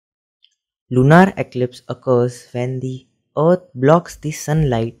Lunar eclipse occurs when the Earth blocks the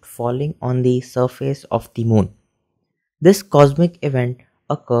sunlight falling on the surface of the moon. This cosmic event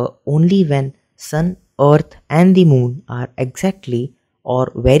occurs only when Sun, Earth and the Moon are exactly or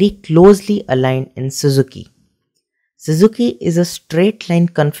very closely aligned in Suzuki. Suzuki is a straight line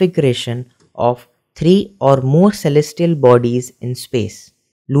configuration of three or more celestial bodies in space.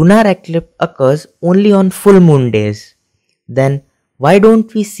 Lunar eclipse occurs only on full moon days. Then why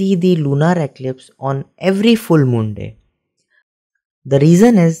don't we see the lunar eclipse on every full moon day? The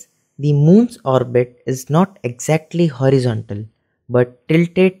reason is the moon's orbit is not exactly horizontal but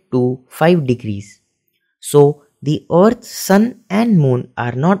tilted to 5 degrees. So the Earth, Sun and Moon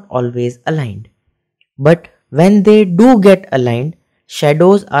are not always aligned. But when they do get aligned,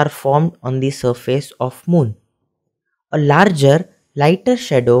 shadows are formed on the surface of Moon. A larger, lighter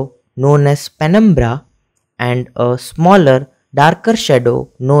shadow known as penumbra and a smaller, darker shadow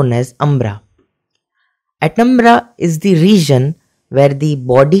known as umbra. Penumbra is the region where the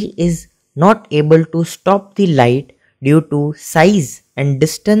body is not able to stop the light due to size and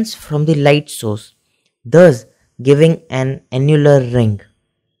distance from the light source, thus giving an annular ring.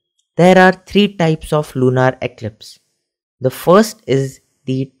 There are three types of lunar eclipse. The first is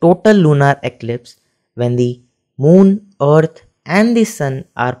the total lunar eclipse when the moon, earth and the sun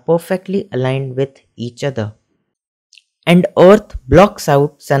are perfectly aligned with each other and earth blocks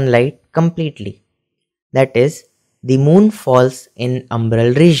out sunlight completely. That is, the moon falls in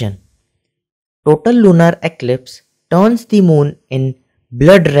umbral region. Total lunar eclipse turns the moon in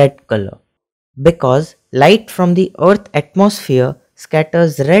blood red color because light from the earth atmosphere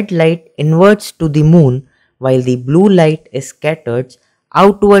scatters red light inwards to the moon while the blue light is scattered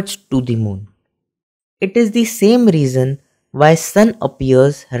outwards to the moon. It is the same reason why sun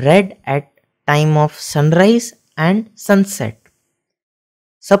appears red at time of sunrise and sunset.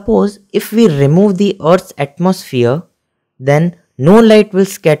 Suppose if we remove the earth's atmosphere, then no light will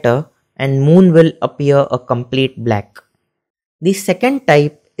scatter and moon will appear a complete black. The second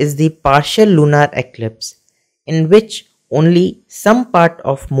type is the partial lunar eclipse, in which only some part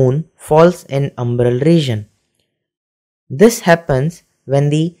of moon falls in umbral region. This happens when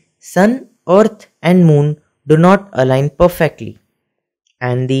the sun, earth and moon do not align perfectly.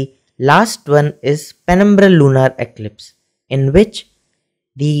 And the last one is penumbral lunar eclipse, in which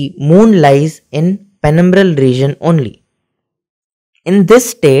the moon lies in penumbral region only. In this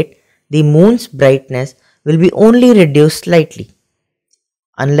state, the moon's brightness will be only reduced slightly.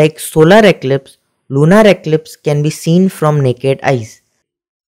 Unlike solar eclipse, lunar eclipse can be seen from naked eyes.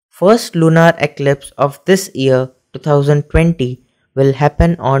 First lunar eclipse of this year 2020 will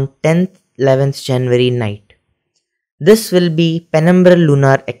happen on 10th-11th January night. This will be penumbral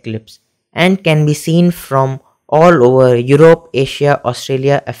lunar eclipse and can be seen from all over Europe, Asia,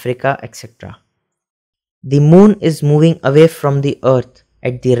 Australia, Africa, etc. The moon is moving away from the earth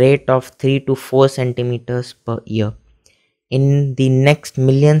at the rate of 3 to 4 centimeters per year. In the next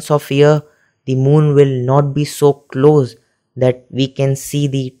millions of years, the moon will not be so close that we can see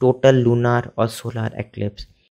the total lunar or solar eclipse.